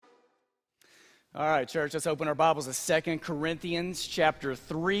All right, church, let's open our Bibles to 2 Corinthians chapter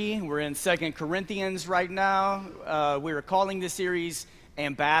 3. We're in 2 Corinthians right now. We are calling this series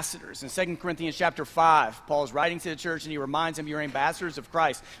Ambassadors. In 2 Corinthians chapter 5, Paul is writing to the church and he reminds them, you're ambassadors of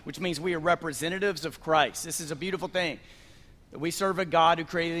Christ, which means we are representatives of Christ. This is a beautiful thing. We serve a God who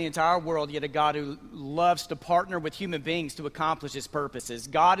created the entire world, yet a God who loves to partner with human beings to accomplish his purposes.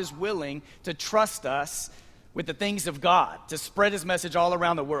 God is willing to trust us with the things of God, to spread his message all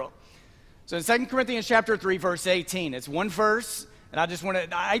around the world. So in 2 Corinthians chapter 3, verse 18, it's one verse, and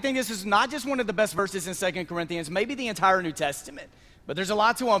I think this is not just one of the best verses in 2 Corinthians, maybe the entire New Testament. But there's a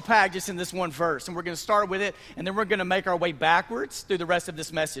lot to unpack just in this one verse, and we're going to start with it, and then we're going to make our way backwards through the rest of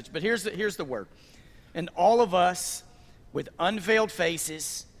this message. But here's the word. And all of us, with unveiled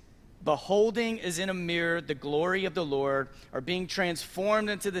faces, beholding as in a mirror the glory of the Lord, are being transformed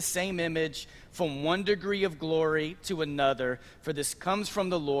into the same image from one degree of glory to another, for this comes from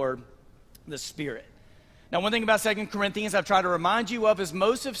the Lord, the Spirit. Now, one thing about 2 Corinthians I've tried to remind you of is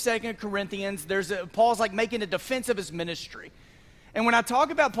most of 2 Corinthians, Paul's like making a defense of his ministry. And when I talk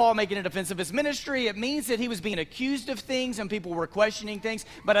about Paul making a defense of his ministry, it means that he was being accused of things and people were questioning things.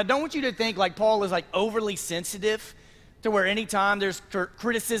 But I don't want you to think like Paul is like overly sensitive to where anytime there's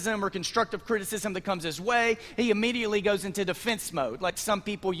criticism or constructive criticism that comes his way, he immediately goes into defense mode, like some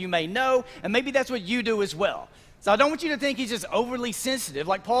people you may know, and maybe that's what you do as well. So I don't want you to think he's just overly sensitive,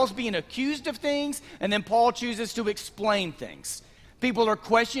 like Paul's being accused of things, and then Paul chooses to explain things. People are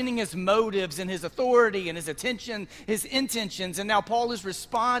questioning his motives and his authority and his attention, his intentions, and now Paul is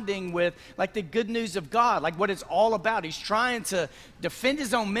responding with like the good news of God, like what it's all about. He's trying to defend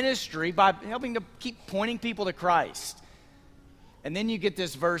his own ministry by helping to keep pointing people to Christ. And then you get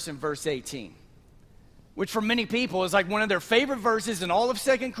this verse in verse 18, which for many people is like one of their favorite verses in all of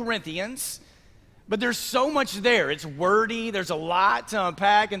 2 Corinthians. But there's so much there. It's wordy. There's a lot to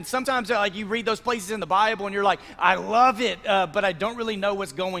unpack. And sometimes like you read those places in the Bible and you're like, I love it, but I don't really know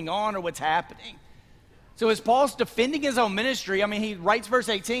what's going on or what's happening. So as Paul's defending his own ministry, he writes verse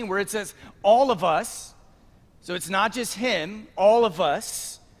 18 where it says, all of us. So it's not just him, all of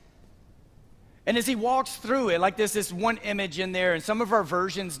us. And as he walks through it, like this one image in there, and some of our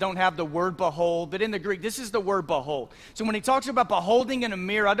versions don't have the word behold, but in the Greek, this is the word behold. So when he talks about beholding in a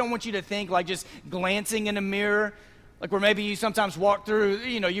mirror, I don't want you to think like just glancing in a mirror, like where maybe you sometimes walk through,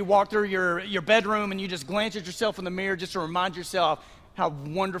 you walk through your bedroom and you just glance at yourself in the mirror just to remind yourself how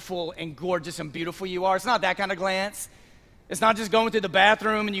wonderful and gorgeous and beautiful you are. It's not that kind of glance. It's not just going to the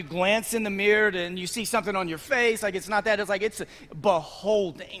bathroom and you glance in the mirror and you see something on your face. Like it's not that. It's like it's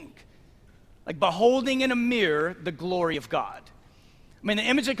beholding. Like beholding in a mirror the glory of God. The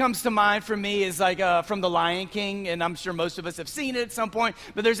image that comes to mind for me is like from The Lion King, and I'm sure most of us have seen it at some point,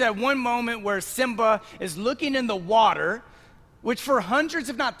 but there's that one moment where Simba is looking in the water, which for hundreds,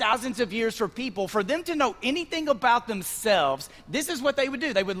 if not thousands of years for people, for them to know anything about themselves, this is what they would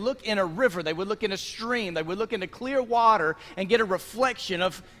do. They would look in a river, they would look in a stream, they would look into clear water and get a reflection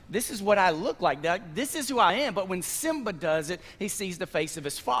of, this is what I look like, this is who I am. But when Simba does it, he sees the face of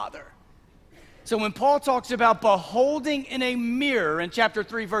his father. So when Paul talks about beholding in a mirror in chapter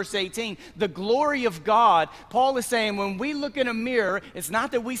 3, verse 18, the glory of God, Paul is saying when we look in a mirror, it's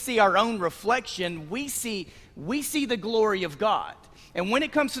not that we see our own reflection, we see the glory of God. And when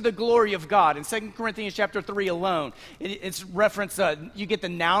it comes to the glory of God, in 2 Corinthians chapter 3 alone, it's referenced, you get the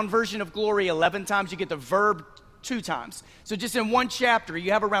noun version of glory 11 times, you get the verb 2 times. So just in one chapter,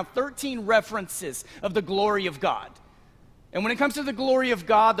 you have around 13 references of the glory of God. And when it comes to the glory of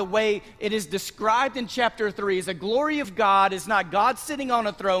God, the way it is described in chapter 3 is the glory of God is not God sitting on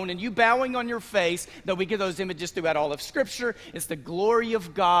a throne and you bowing on your face, though we get those images throughout all of Scripture. It's the glory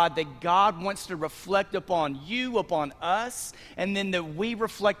of God that God wants to reflect upon you, upon us, and then that we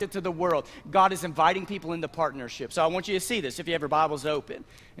reflect it to the world. God is inviting people into partnership. So I want you to see this if you have your Bibles open.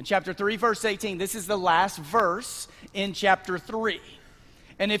 In chapter 3, verse 18, this is the last verse in chapter 3.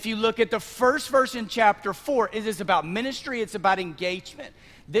 And if you look at the first verse in chapter 4, it is about ministry, it's about engagement.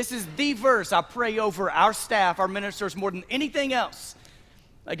 This is the verse I pray over our staff, our ministers, more than anything else.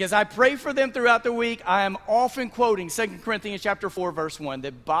 Like as I pray for them throughout the week, I am often quoting 2 Corinthians chapter 4, verse 1,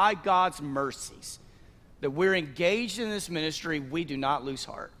 that by God's mercies, that we're engaged in this ministry, we do not lose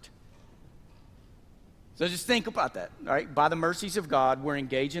heart. So just think about that, all right? By the mercies of God, we're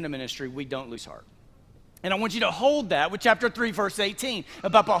engaged in a ministry, we don't lose heart. And I want you to hold that with chapter 3, verse 18,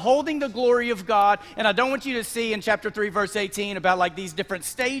 about beholding the glory of God. And I don't want you to see in chapter 3, verse 18 about like these different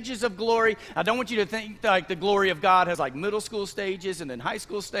stages of glory. I don't want you to think like the glory of God has like middle school stages and then high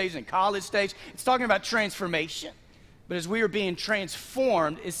school stage and college stage. It's talking about transformation. But as we are being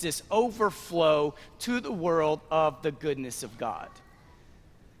transformed, it's this overflow to the world of the goodness of God.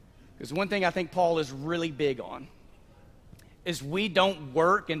 Because one thing I think Paul is really big on is we don't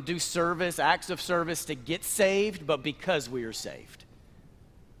work and do service, acts of service to get saved, but because we are saved.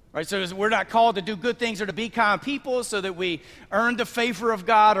 Right? So we're not called to do good things or to be kind people so that we earn the favor of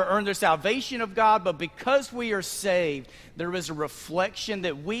God or earn the salvation of God, but because we are saved, there is a reflection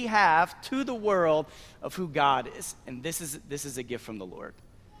that we have to the world of who God is. And this is a gift from the Lord.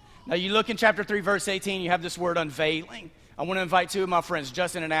 Now you look in chapter 3, verse 18, you have this word unveiling. I want to invite two of my friends,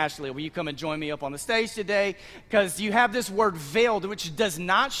 Justin and Ashley. Will you come and join me up on the stage today? Because you have this word veiled, which does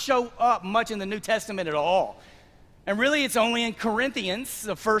not show up much in the New Testament at all. And really, it's only in Corinthians,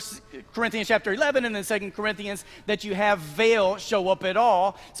 the 1 Corinthians chapter 11 and then 2 Corinthians, that you have veil show up at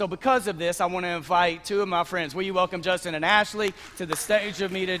all. So because of this, I want to invite two of my friends. Will you welcome Justin and Ashley to the stage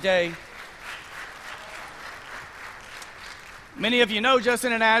with me today? Many of you know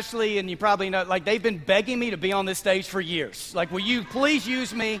Justin and Ashley, and you probably know, like, they've been begging me to be on this stage for years. Like, will you please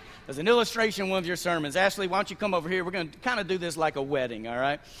use me as an illustration in one of your sermons? Ashley, why don't you come over here? We're going to kind of do this like a wedding, all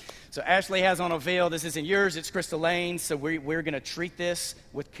right? So Ashley has on a veil. This isn't yours. It's Crystal Lane's, so we're going to treat this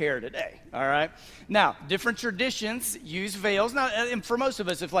with care today, all right? Now, different traditions use veils. Now, and for most of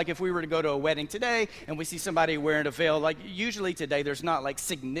us, if we were to go to a wedding today and we see somebody wearing a veil, like usually today there's not like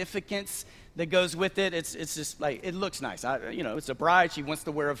significance that goes with it. It's just like, it looks nice. It's a bride. She wants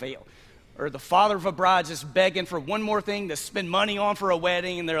to wear a veil. Or the father of a bride just begging for one more thing to spend money on for a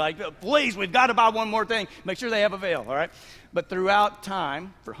wedding, and they're like, please, we've got to buy one more thing. Make sure they have a veil, all right? But throughout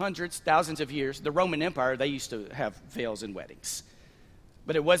time, for hundreds, thousands of years, the Roman Empire, they used to have veils in weddings.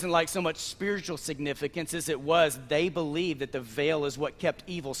 But it wasn't like so much spiritual significance as it was they believed that the veil is what kept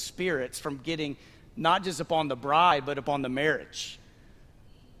evil spirits from getting not just upon the bride, but upon the marriage.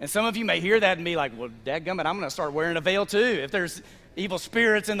 And some of you may hear that and be like, well, dadgummit, I'm going to start wearing a veil too. If there's evil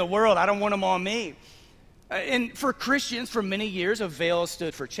spirits in the world, I don't want them on me. And for Christians, for many years, a veil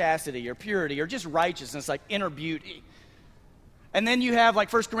stood for chastity or purity or just righteousness, like inner beauty. And then you have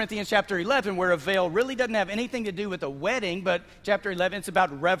like 1 Corinthians chapter 11, where a veil really doesn't have anything to do with a wedding, but chapter 11, it's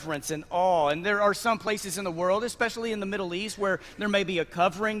about reverence and awe. And there are some places in the world, especially in the Middle East, where there may be a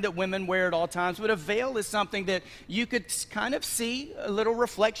covering that women wear at all times, but a veil is something that you could kind of see, a little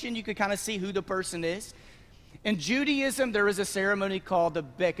reflection, you could kind of see who the person is. In Judaism, there is a ceremony called the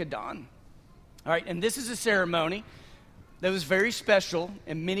Bekadon. All right, and this is a ceremony that was very special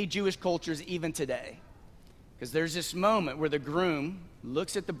in many Jewish cultures even today. Because there's this moment where the groom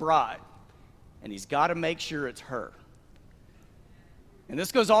looks at the bride, and he's got to make sure it's her. And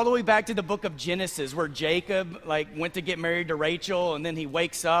this goes all the way back to the book of Genesis, where Jacob went to get married to Rachel, and then he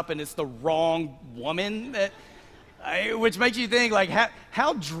wakes up, and it's the wrong woman, which makes you think,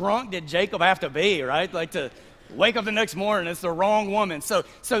 how drunk did Jacob have to be, right? To wake up the next morning, it's the wrong woman. So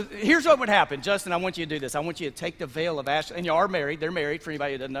here's what would happen. Justin, I want you to do this. I want you to take the veil of Ashley, and you are married. They're married, for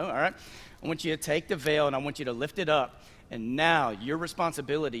anybody who doesn't know, all right? I want you to take the veil, and I want you to lift it up. And now your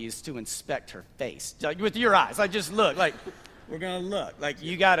responsibility is to inspect her face. With your eyes. Just look. We're going to look.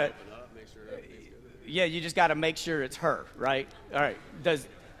 You got to, you just got to make sure it's her, right? All right. Does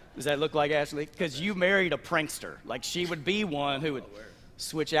that look like Ashley? Because you married a prankster. She would be one who would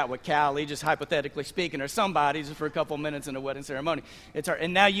switch out with Callie, just hypothetically speaking, or somebody just for a couple minutes in a wedding ceremony. It's her.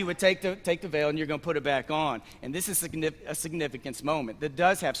 And now you would take the veil and you're going to put it back on. And this is a significance moment that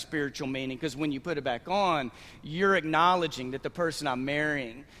does have spiritual meaning, because when you put it back on, you're acknowledging that the person I'm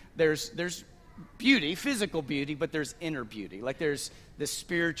marrying, there's beauty, physical beauty, but there's inner beauty. There's this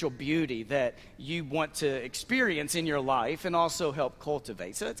spiritual beauty that you want to experience in your life and also help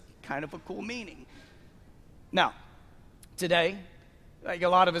cultivate. So it's kind of a cool meaning. Now, today, a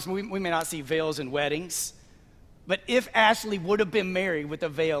lot of us, we may not see veils in weddings, but if Ashley would have been married with a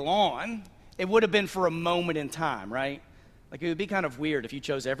veil on, it would have been for a moment in time, right? It would be kind of weird if you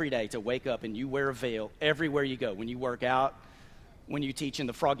chose every day to wake up and you wear a veil everywhere you go. When you work out, when you teach in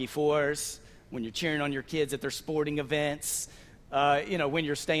the Froggy Fours, when you're cheering on your kids at their sporting events, when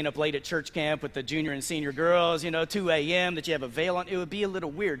you're staying up late at church camp with the junior and senior girls, 2 a.m., that you have a veil on, it would be a little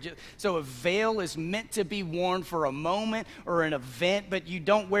weird. So a veil is meant to be worn for a moment or an event, but you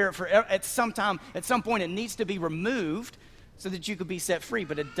don't wear it at some point it needs to be removed so that you could be set free.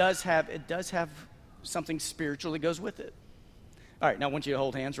 But it does have something spiritual that goes with it. All right, now I want you to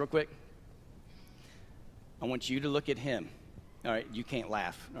hold hands real quick. I want you to look at him. All right, you can't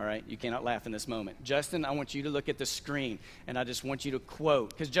laugh, all right? You cannot laugh in this moment. Justin, I want you to look at the screen, and I just want you to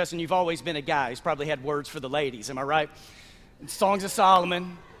quote. Because, Justin, you've always been a guy who's probably had words for the ladies, am I right? Songs of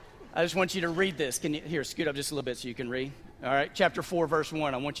Solomon. I just want you to read this. Here, scoot up just a little bit so you can read. All right, chapter 4, verse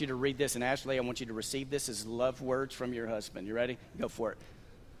 1. I want you to read this. And, Ashley, I want you to receive this as love words from your husband. You ready? Go for it.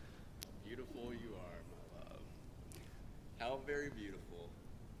 Beautiful you are, my love. How very beautiful.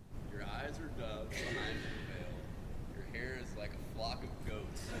 Your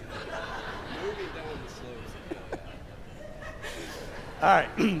All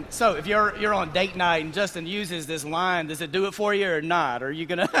right. So if you're on date night and Justin uses this line, does it do it for you or not? Are you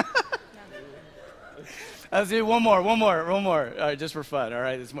gonna? Let's do one more. All right, just for fun. All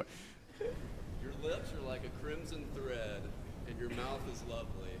right, this more. Your lips are like a crimson thread, and your mouth is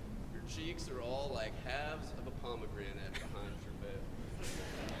lovely. Your cheeks are all like halves of a pomegranate behind your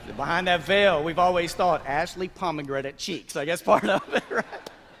veil. Behind that veil, we've always thought Ashley pomegranate cheeks. I guess part of it, right?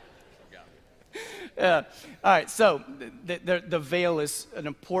 Yeah. All right, so the veil is an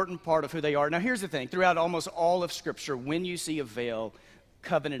important part of who they are. Now, here's the thing. Throughout almost all of Scripture, when you see a veil,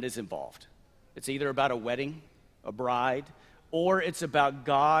 covenant is involved. It's either about a wedding, a bride, or it's about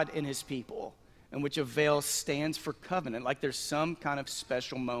God and his people, in which a veil stands for covenant, like there's some kind of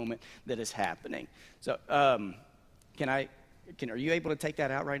special moment that is happening. So are you able to take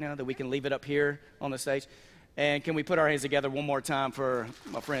that out right now, that we can leave it up here on the stage? And can we put our hands together one more time for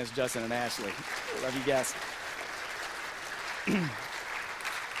my friends Justin and Ashley? Love you guys.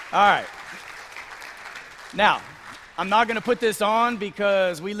 All right. Now, I'm not going to put this on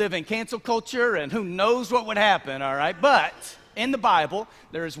because we live in cancel culture and who knows what would happen, all right? But in the Bible,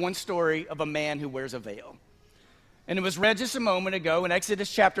 there is one story of a man who wears a veil. And it was read just a moment ago in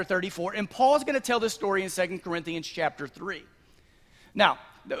Exodus chapter 34. And Paul's going to tell this story in 2 Corinthians chapter 3. Now,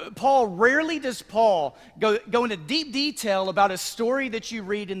 rarely does Paul go into deep detail about a story that you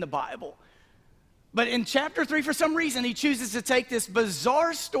read in the Bible. But in chapter 3, for some reason, he chooses to take this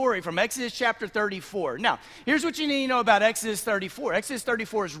bizarre story from Exodus chapter 34. Now, here's what you need to know about Exodus 34. Exodus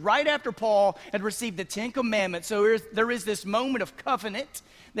 34 is right after Paul had received the Ten Commandments. So there is this moment of covenant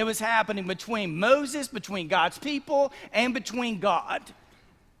that was happening between Moses, between God's people, and between God.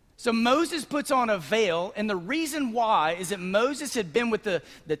 So Moses puts on a veil, and the reason why is that Moses had been with the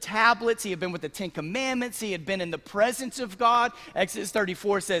tablets, he had been with the Ten Commandments, he had been in the presence of God. Exodus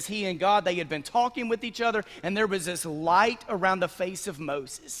 34 says he and God, they had been talking with each other, and there was this light around the face of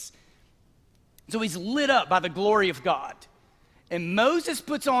Moses. So he's lit up by the glory of God. And Moses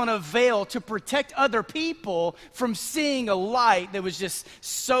puts on a veil to protect other people from seeing a light that was just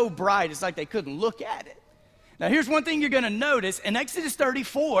so bright, it's like they couldn't look at it. Now, here's one thing you're going to notice. In Exodus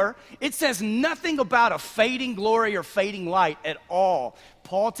 34, it says nothing about a fading glory or fading light at all.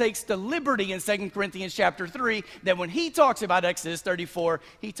 Paul takes the liberty in 2 Corinthians chapter 3 that when he talks about Exodus 34,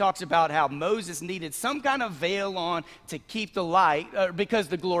 he talks about how Moses needed some kind of veil on to keep the light because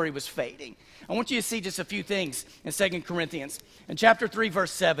the glory was fading. I want you to see just a few things in 2 Corinthians. In chapter 3,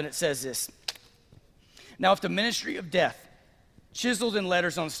 verse 7, it says this. Now, if the ministry of death, chiseled in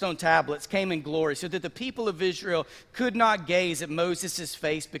letters on stone tablets, came in glory, so that the people of Israel could not gaze at Moses'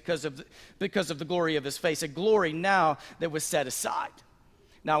 face because of the glory of his face, a glory now that was set aside.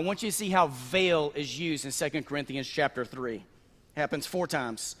 Now, I want you to see how veil is used in 2 Corinthians chapter 3. It happens 4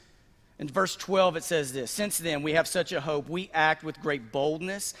 times. In verse 12, it says this, since then we have such a hope, we act with great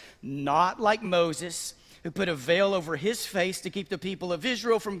boldness, not like Moses, who put a veil over his face to keep the people of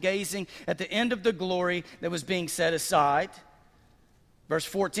Israel from gazing at the end of the glory that was being set aside. Verse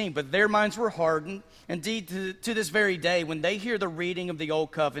 14, but their minds were hardened. Indeed, to this very day, when they hear the reading of the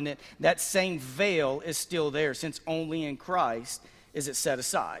old covenant, that same veil is still there, since only in Christ is it set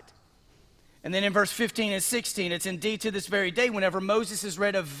aside. And then in verse 15 and 16, it's indeed to this very day, whenever Moses is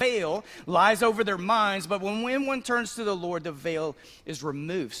read, a veil lies over their minds, but when one turns to the Lord, the veil is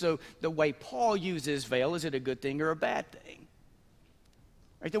removed. So the way Paul uses veil, is it a good thing or a bad thing?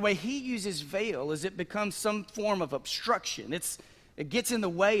 Right? The way he uses veil is it becomes some form of obstruction. It gets in the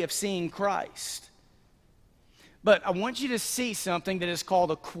way of seeing Christ. But I want you to see something that is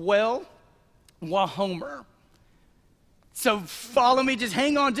called a quel wahomer. So follow me, just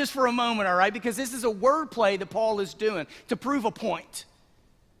hang on just for a moment, all right? Because this is a wordplay that Paul is doing to prove a point.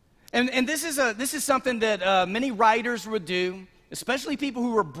 And this is something that many writers would do, especially people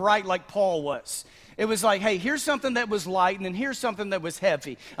who were bright like Paul was. It was like, hey, here's something that was light, and then here's something that was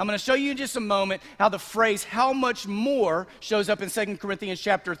heavy. I'm going to show you in just a moment how the phrase how much more shows up in 2 Corinthians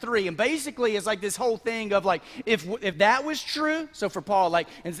chapter 3. And basically, it's like this whole thing of like, if that was true, so for Paul, like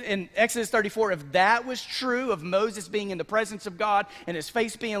in Exodus 34, if that was true of Moses being in the presence of God and his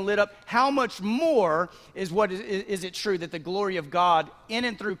face being lit up, how much more is it true that the glory of God in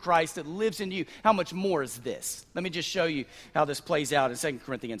and through Christ that lives in you, how much more is this? Let me just show you how this plays out in 2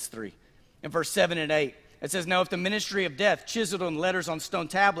 Corinthians 3. In verse 7 and 8, it says, now if the ministry of death, chiseled on letters on stone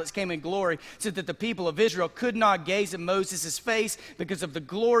tablets, came in glory, so that the people of Israel could not gaze at Moses' face because of the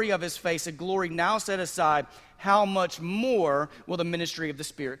glory of his face, a glory now set aside, how much more will the ministry of the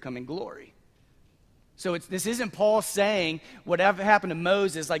Spirit come in glory? So this isn't Paul saying whatever happened to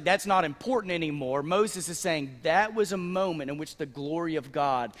Moses, like that's not important anymore. Moses is saying that was a moment in which the glory of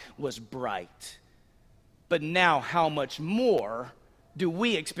God was bright. But now how much more do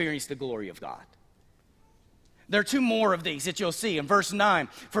we experience the glory of God. There are two more of these that you'll see in verse 9.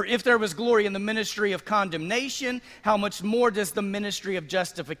 For if there was glory in the ministry of condemnation, how much more does the ministry of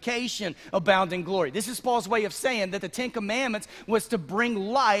justification abound in glory? This is Paul's way of saying that the Ten Commandments was to bring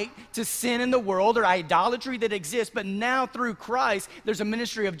light to sin in the world or idolatry that exists, but now through Christ, there's a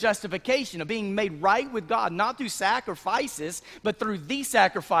ministry of justification, of being made right with God, not through sacrifices, but through the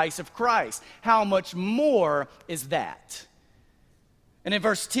sacrifice of Christ. How much more is that? And in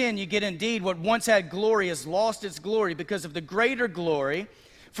verse 10, you get indeed what once had glory has lost its glory because of the greater glory.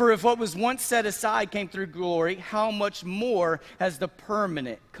 For if what was once set aside came through glory, how much more has the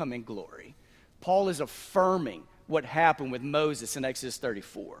permanent come in glory? Paul is affirming what happened with Moses in Exodus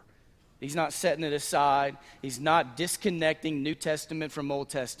 34. He's not setting it aside. He's not disconnecting New Testament from Old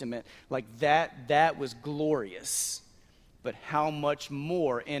Testament. Like that was glorious. But how much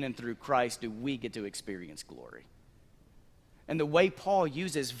more in and through Christ do we get to experience glory? And the way Paul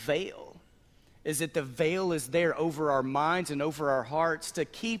uses veil is that the veil is there over our minds and over our hearts to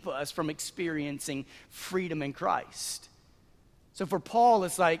keep us from experiencing freedom in Christ. So for Paul,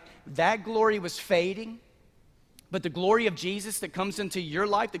 it's like that glory was fading, but the glory of Jesus that comes into your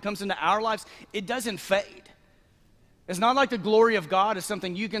life, that comes into our lives, it doesn't fade. It's not like the glory of God is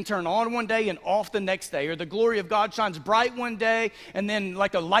something you can turn on one day and off the next day, or the glory of God shines bright one day and then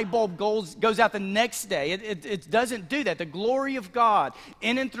like a light bulb goes out the next day. It doesn't do that. The glory of God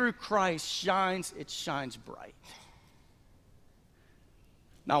in and through Christ shines bright.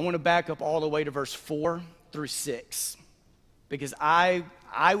 Now I want to back up all the way to verse 4 through 6, because I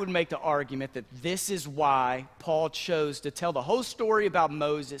would make the argument that this is why Paul chose to tell the whole story about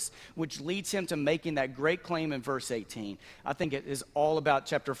Moses, which leads him to making that great claim in verse 18. I think it is all about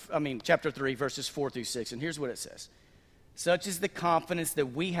chapter 3, verses 4 through 6. And here's what it says. Such is the confidence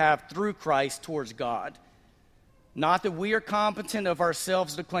that we have through Christ towards God. Not that we are competent of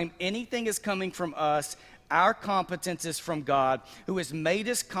ourselves to claim anything is coming from us. Our competence is from God, who has made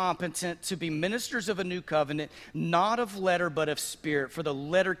us competent to be ministers of a new covenant, not of letter, but of spirit. For the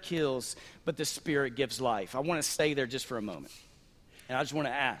letter kills, but the spirit gives life. I want to stay there just for a moment. And I just want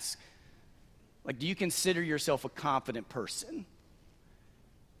to ask, do you consider yourself a confident person?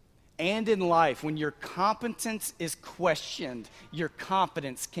 And in life, when your competence is questioned, your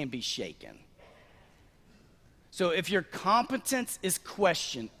confidence can be shaken. So if your competence is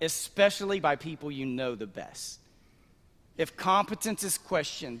questioned, especially by people you know the best, if competence is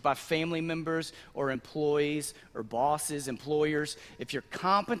questioned by family members or employees or bosses, employers, if your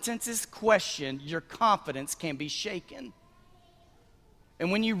competence is questioned, your confidence can be shaken.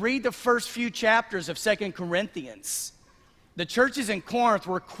 And when you read the first few chapters of 2 Corinthians, the churches in Corinth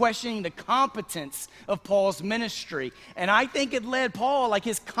were questioning the competence of Paul's ministry. And I think it led Paul,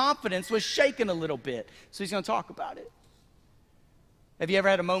 his confidence was shaken a little bit. So he's going to talk about it. Have you ever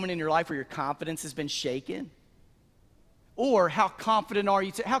had a moment in your life where your confidence has been shaken? Or how confident are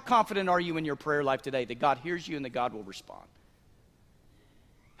you in your prayer life today that God hears you and that God will respond?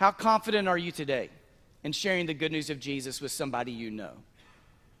 How confident are you today in sharing the good news of Jesus with somebody you know?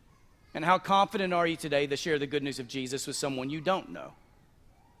 And how confident are you today to share the good news of Jesus with someone you don't know?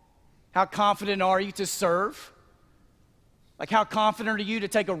 How confident are you to serve? How confident are you to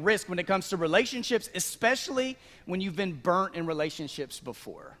take a risk when it comes to relationships, especially when you've been burnt in relationships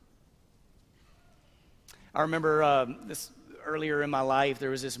before? I remember this earlier in my life, there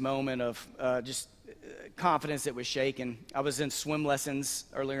was this moment of just confidence that was shaken. I was in swim lessons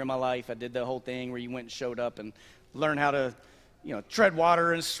earlier in my life. I did the whole thing where you went and showed up and learned how to tread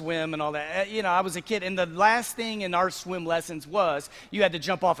water and swim and all that. I was a kid, and the last thing in our swim lessons was you had to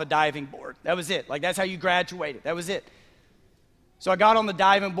jump off a diving board. That was it. That's how you graduated. That was it. So I got on the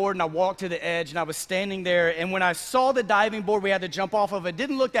diving board, and I walked to the edge, and I was standing there, and when I saw the diving board we had to jump off of, it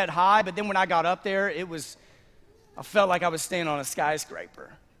didn't look that high, but then when I got up there, I felt like I was standing on a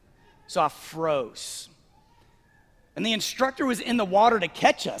skyscraper. So I froze. And the instructor was in the water to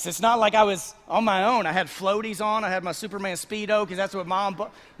catch us. It's not like I was on my own. I had floaties on. I had my Superman Speedo because that's what my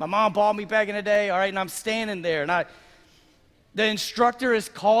mom bought me back in the day. All right, and I'm standing there. And the instructor is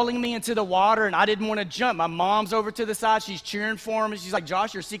calling me into the water, and I didn't want to jump. My mom's over to the side. She's cheering for me. She's like,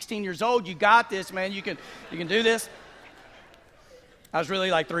 Josh, you're 16 years old. You got this, man. You can do this. I was really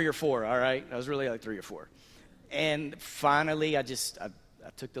 3 or 4, all right? I was really 3 or 4. And finally, I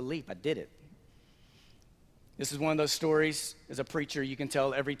took the leap. I did it. This is one of those stories, as a preacher, you can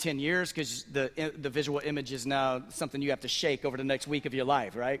tell every 10 years because the visual image is now something you have to shake over the next week of your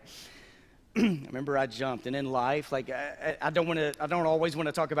life, right? I remember I jumped, and in life, I don't always want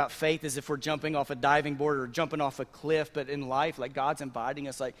to talk about faith as if we're jumping off a diving board or jumping off a cliff, but in life, God's inviting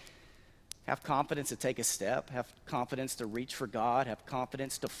us, Have confidence to take a step, have confidence to reach for God, have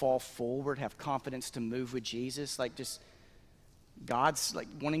confidence to fall forward, have confidence to move with Jesus. Like, just God's like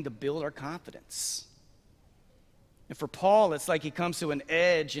wanting to build our confidence. And for Paul, it's like he comes to an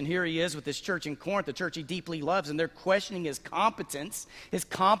edge, and here he is with this church in Corinth, the church he deeply loves, and they're questioning his competence. His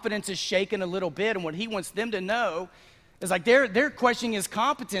confidence is shaken a little bit, and what he wants them to know is like they're questioning his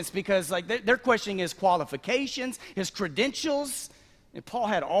competence because like they're questioning his qualifications, his credentials. And Paul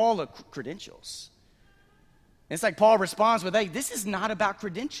had all the credentials. And it's like Paul responds with, hey, this is not about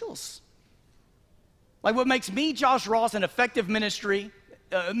credentials. Like, what makes me, Josh Ross, an effective minister,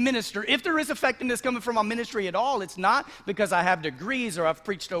 if there is effectiveness coming from my ministry at all, it's not because I have degrees or I've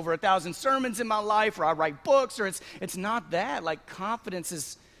preached over 1,000 sermons in my life or I write books, or it's not that. Like, confidence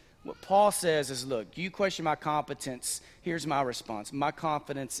is, what Paul says is, look, you question my competence, here's my response. My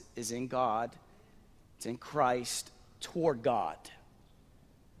confidence is in God, it's in Christ, toward God.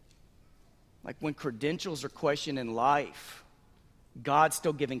 Like, when credentials are questioned in life, God's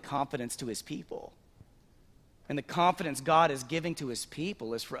still giving confidence to his people. And the confidence God is giving to his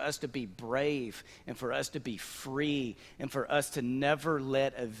people is for us to be brave and for us to be free and for us to never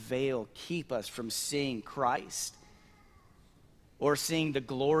let a veil keep us from seeing Christ or seeing the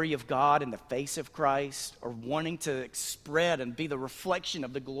glory of God in the face of Christ or wanting to spread and be the reflection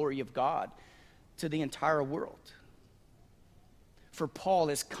of the glory of God to the entire world. For Paul,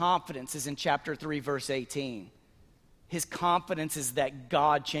 his confidence is in chapter 3, verse 18. His confidence is that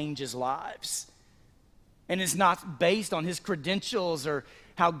God changes lives. And is not based on his credentials or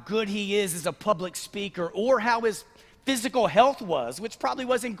how good he is as a public speaker or how his physical health was, which probably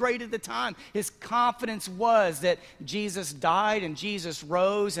wasn't great at the time. His confidence was that Jesus died and Jesus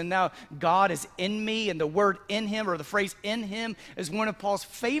rose, and now God is in me, and the word in him, or the phrase in him, is one of Paul's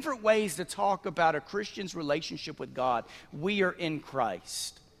favorite ways to talk about a Christian's relationship with God. We are in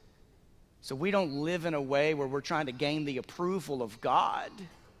Christ. So we don't live in a way where we're trying to gain the approval of God.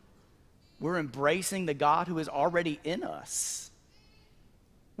 We're embracing the God who is already in us.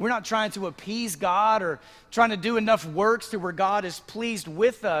 We're not trying to appease God or trying to do enough works to where God is pleased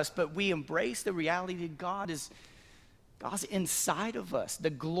with us, but we embrace the reality that God's inside of us.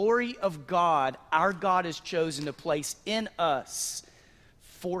 The glory of God, our God has chosen to place in us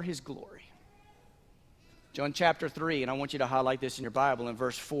for his glory. John chapter 3, and I want you to highlight this in your Bible in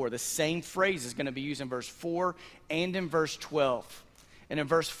verse 4. The same phrase is going to be used in verse 4 and in verse 12. And in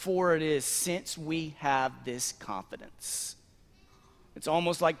verse 4 it is, since we have this confidence. It's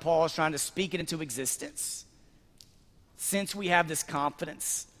almost like Paul is trying to speak it into existence. Since we have this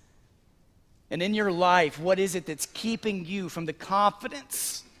confidence. And in your life, what is it that's keeping you from the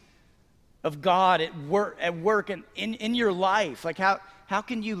confidence of God at work and in your life? Like how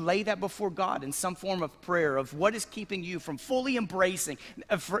can you lay that before God in some form of prayer of what is keeping you from fully embracing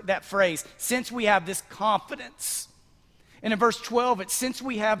that phrase, since we have this confidence? And in verse 12, it's since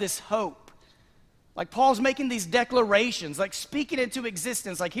we have this hope. Like Paul's making these declarations, like speaking into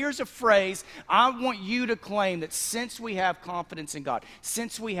existence. Like, here's a phrase I want you to claim, that since we have confidence in God,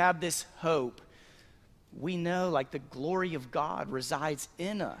 since we have this hope, we know like the glory of God resides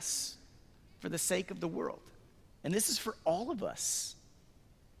in us for the sake of the world. And this is for all of us.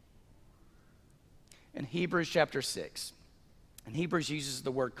 In Hebrews chapter 6, and Hebrews uses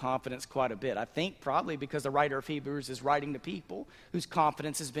the word confidence quite a bit. I think probably because the writer of Hebrews is writing to people whose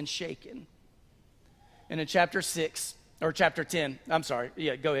confidence has been shaken. And in chapter 10, go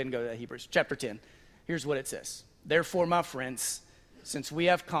ahead and go to Hebrews. Chapter 10, here's what it says. Therefore, my friends, since we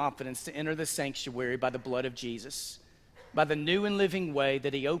have confidence to enter the sanctuary by the blood of Jesus, by the new and living way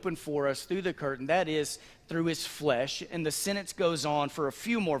that he opened for us through the curtain, that is, through his flesh. And the sentence goes on for a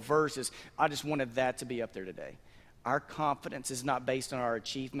few more verses. I just wanted that to be up there today. Our confidence is not based on our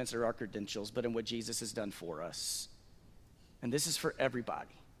achievements or our credentials, but in what Jesus has done for us. And this is for everybody.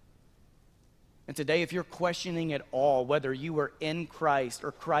 And today, if you're questioning at all whether you are in Christ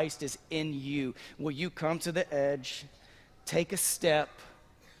or Christ is in you, will you come to the edge, take a step,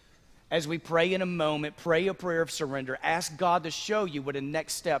 as we pray in a moment, pray a prayer of surrender, ask God to show you what the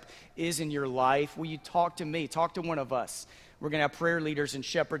next step is in your life? Will you talk to me, talk to one of us? We're going to have prayer leaders and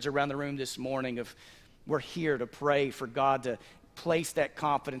shepherds around the room this morning. We're here to pray for God to place that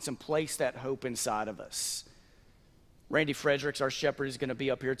confidence and place that hope inside of us. Randy Fredericks, our shepherd, is going to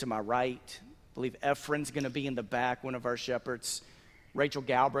be up here to my right. I believe Ephraim's going to be in the back, one of our shepherds. Rachel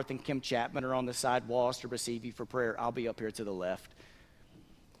Galbraith and Kim Chapman are on the side walls to receive you for prayer. I'll be up here to the left.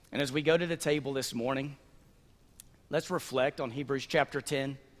 And as we go to the table this morning, let's reflect on Hebrews chapter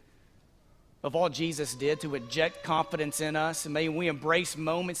 10, of all Jesus did to inject confidence in us. And may we embrace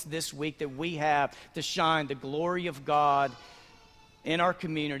moments this week that we have to shine the glory of God in our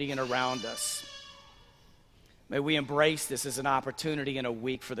community and around us. May we embrace this as an opportunity and a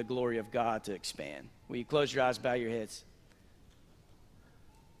week for the glory of God to expand. Will you close your eyes, bow your heads?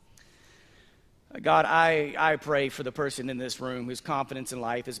 God, I pray for the person in this room whose confidence in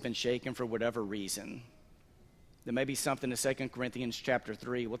life has been shaken for whatever reason. There may be something in 2 Corinthians chapter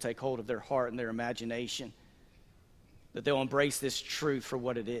 3 will take hold of their heart and their imagination, that they'll embrace this truth for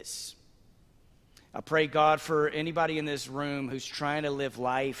what it is. I pray, God, for anybody in this room who's trying to live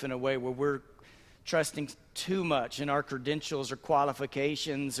life in a way where we're trusting too much in our credentials or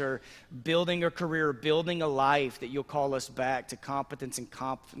qualifications or building a career, building a life, that you'll call us back to competence and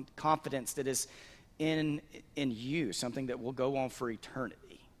confidence that is in you, something that will go on for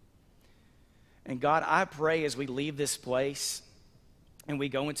eternity. And God, I pray as we leave this place and we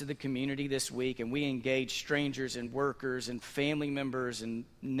go into the community this week and we engage strangers and workers and family members and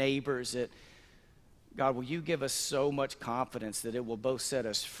neighbors, that God, will you give us so much confidence that it will both set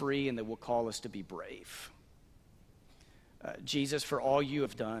us free and that will call us to be brave. Jesus, for all you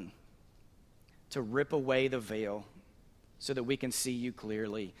have done to rip away the veil so that we can see you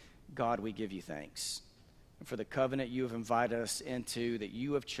clearly, God, we give you thanks. And for the covenant you have invited us into, that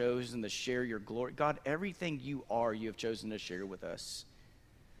you have chosen to share your glory. God, everything you are, you have chosen to share with us.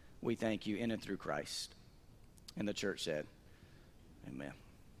 We thank you in and through Christ. And the church said, amen.